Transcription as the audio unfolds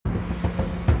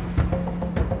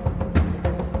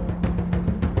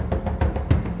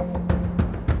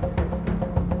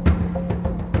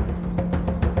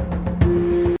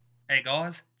Hey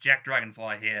guys, Jack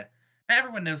Dragonfly here. Now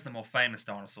everyone knows the more famous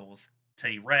dinosaurs.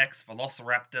 T-Rex,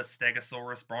 Velociraptor,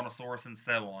 Stegosaurus, Brontosaurus, and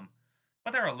so on.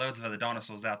 But there are loads of other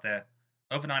dinosaurs out there.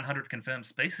 Over 900 confirmed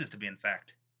species to be in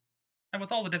fact. And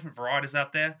with all the different varieties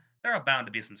out there, there are bound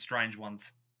to be some strange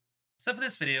ones. So for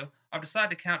this video, I've decided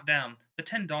to count down the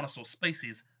 10 dinosaur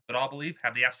species that I believe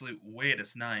have the absolute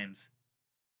weirdest names.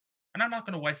 And I'm not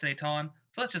going to waste any time,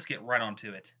 so let's just get right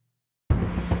onto it.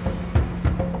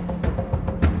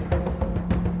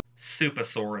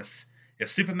 Supersaurus. If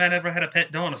Superman ever had a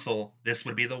pet dinosaur, this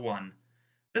would be the one.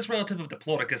 This relative of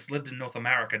Diplodocus lived in North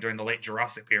America during the late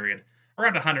Jurassic period,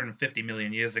 around 150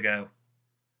 million years ago.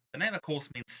 The name, of course,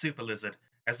 means super lizard,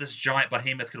 as this giant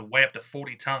behemoth could weigh up to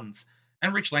 40 tons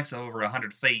and reach lengths of over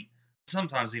 100 feet,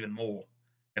 sometimes even more.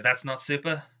 If that's not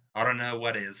super, I don't know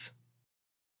what is.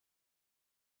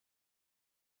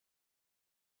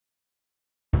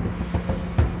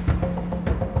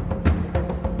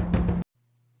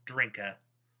 Drinker.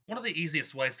 One of the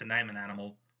easiest ways to name an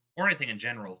animal, or anything in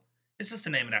general, is just to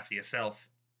name it after yourself.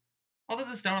 Although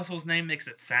this dinosaur's name makes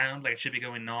it sound like it should be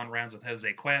going 9 rounds with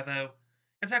Jose Cuervo,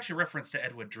 it's actually a reference to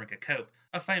Edward Drinker Cope,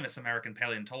 a famous American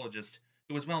paleontologist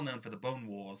who was well known for the Bone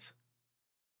Wars.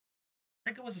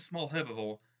 Drinker was a small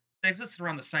herbivore that existed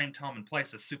around the same time and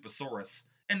place as Supersaurus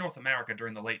in North America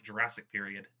during the late Jurassic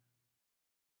period.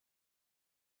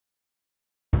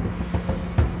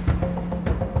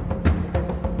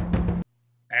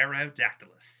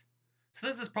 Aerodactylus. So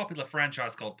there's this popular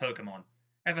franchise called Pokemon.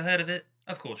 Ever heard of it?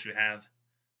 Of course you have.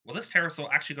 Well, this pterosaur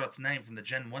actually got its name from the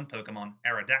Gen 1 Pokemon,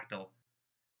 Aerodactyl.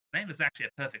 The name is actually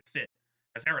a perfect fit,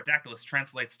 as Aerodactylus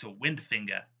translates to wind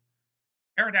finger.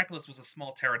 Aerodactylus was a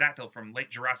small pterodactyl from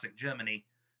late Jurassic Germany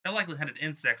that likely hunted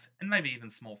insects and maybe even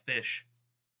small fish.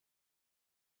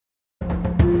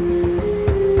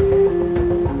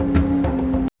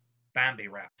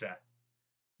 Bambiraptor.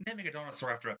 Naming a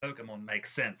dinosaur after a Pokemon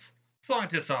makes sense.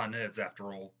 Scientists are nerds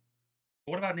after all.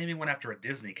 But what about naming one after a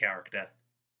Disney character?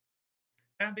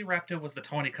 Bambiraptor was the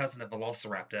tiny cousin of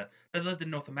Velociraptor that lived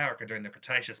in North America during the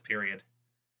Cretaceous period.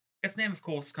 Its name, of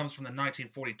course, comes from the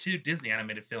 1942 Disney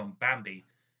animated film Bambi,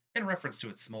 in reference to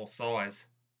its small size.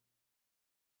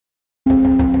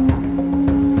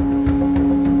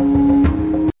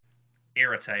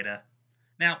 Irritator.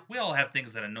 Now, we all have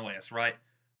things that annoy us, right?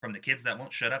 From the kids that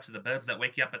won't shut up to the birds that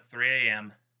wake you up at 3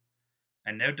 a.m.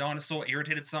 And no dinosaur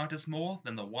irritated scientists more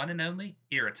than the one and only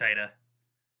Irritator.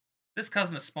 This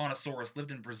cousin of Spinosaurus lived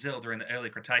in Brazil during the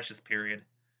early Cretaceous period.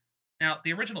 Now,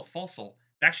 the original fossil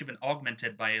had actually been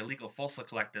augmented by illegal fossil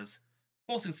collectors,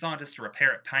 forcing scientists to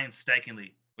repair it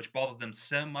painstakingly, which bothered them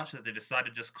so much that they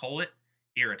decided to just call it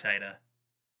Irritator.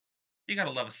 You gotta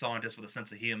love a scientist with a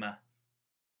sense of humor.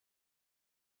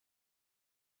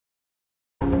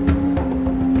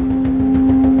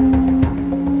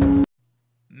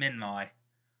 Minmi.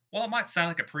 While it might sound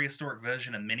like a prehistoric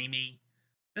version of Mini-Me,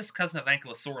 this cousin of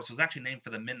Ankylosaurus was actually named for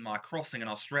the Minmi crossing in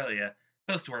Australia,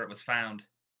 close to where it was found.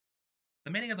 The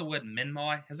meaning of the word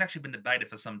Minmi has actually been debated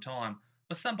for some time,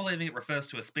 with some believing it refers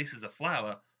to a species of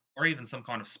flower or even some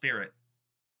kind of spirit.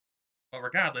 But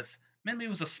regardless, Minmi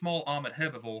was a small armored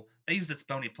herbivore that used its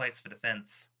bony plates for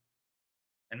defense.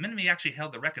 And Minmi actually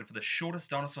held the record for the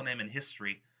shortest dinosaur name in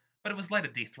history, but it was later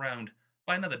dethroned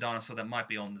by another dinosaur that might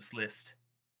be on this list.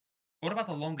 But what about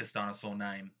the longest dinosaur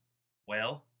name?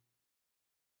 Well,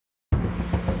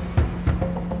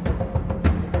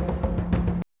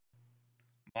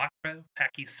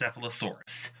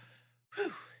 Micropachycephalosaurus. Whew.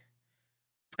 This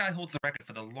guy holds the record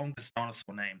for the longest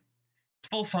dinosaur name. His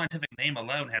full scientific name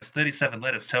alone has 37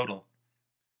 letters total.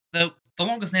 Though, the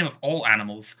longest name of all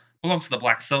animals belongs to the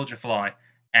black soldier fly,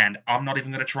 and I'm not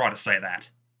even going to try to say that.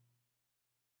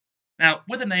 Now,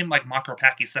 with a name like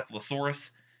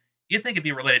Micropachycephalosaurus, you'd think it'd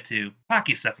be related to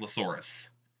Pachycephalosaurus.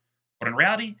 But in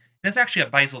reality, it is actually a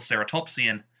basal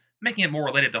ceratopsian, making it more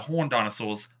related to horned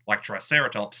dinosaurs like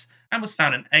Triceratops, and was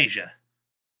found in Asia.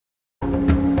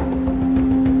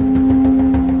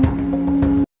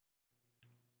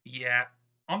 Yeah,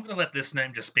 I'm gonna let this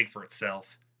name just speak for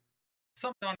itself.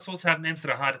 Some dinosaurs have names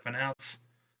that are hard to pronounce.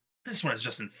 This one is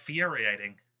just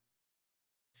infuriating.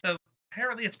 So,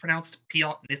 apparently it's pronounced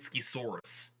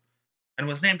Piotnitskysaurus, and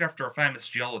was named after a famous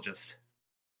geologist.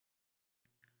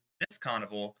 This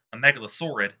carnivore, a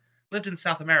megalosaurid, lived in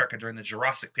South America during the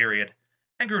Jurassic period,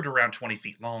 and grew to around 20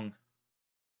 feet long.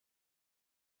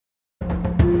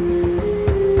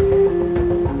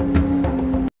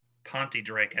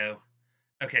 Pontidraco.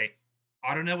 Okay,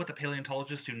 I don't know what the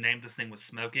paleontologist who named this thing was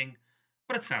smoking,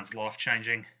 but it sounds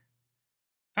life-changing.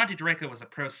 Pontidraco was a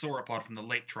prosauropod from the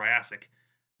late Triassic,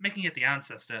 making it the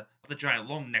ancestor of the giant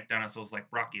long-necked dinosaurs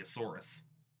like Brachiosaurus.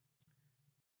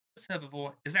 This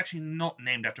herbivore is actually not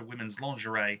named after women's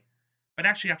lingerie, but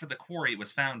actually after the quarry it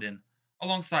was found in,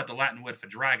 alongside the Latin word for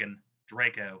dragon,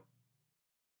 Draco.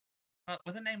 But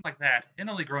with a name like that, and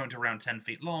only growing to around 10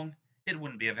 feet long, it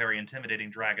wouldn't be a very intimidating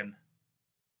dragon.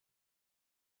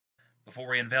 Before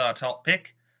we unveil our top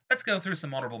pick, let's go through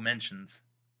some honorable mentions.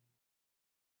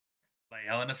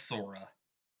 Leilanosaura.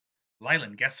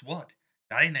 Leyland, guess what?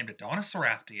 Daddy named a dinosaur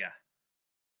after you.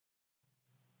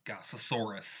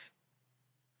 Gossasaurus.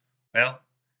 Well,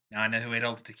 now I know who ate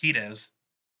all the taquitos.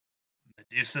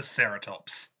 Medusa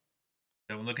ceratops.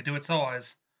 Don't look into its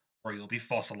eyes, or you'll be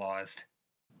fossilized.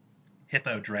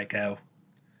 Hippo Draco.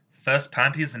 First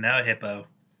panties and now a hippo.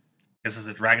 Guess there's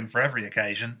a dragon for every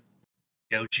occasion.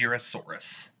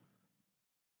 Gojirasaurus.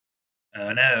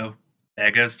 Oh no,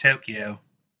 there goes Tokyo.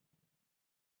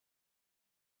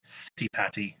 City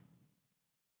Patty.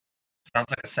 Sounds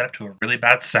like a setup to a really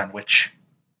bad sandwich.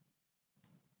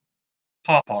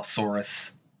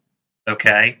 Papasaurus.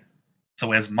 Okay, so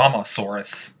where's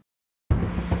Mamasaurus?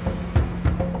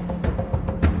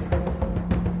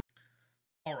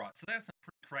 Alright, so there's some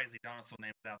pretty crazy dinosaur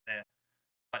names out there,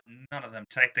 but none of them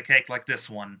take the cake like this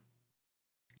one.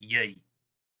 Yee.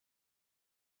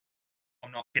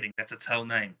 I'm not kidding, that's its whole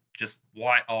name. Just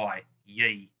Y-I.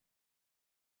 Yee.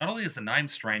 Not only is the name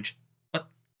strange, but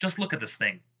just look at this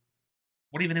thing.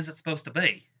 What even is it supposed to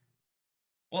be?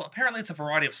 Well, apparently it's a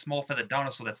variety of small feathered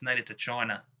dinosaur that's native to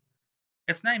China.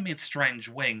 Its name means strange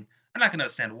wing, and I can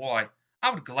understand why.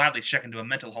 I would gladly check into a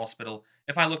mental hospital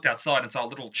if I looked outside and saw a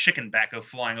little chicken bat go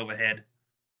flying overhead.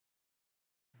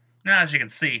 Now, as you can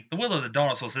see, the will of the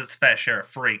dinosaurs is its fair share of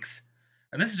freaks,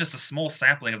 and this is just a small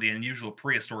sampling of the unusual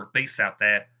prehistoric beasts out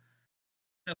there.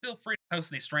 So feel free to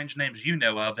post any strange names you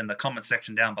know of in the comment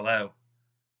section down below.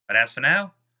 But as for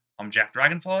now, I'm Jack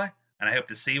Dragonfly, and I hope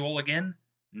to see you all again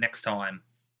next time.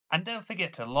 And don't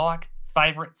forget to like,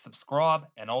 favorite, subscribe,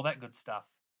 and all that good stuff.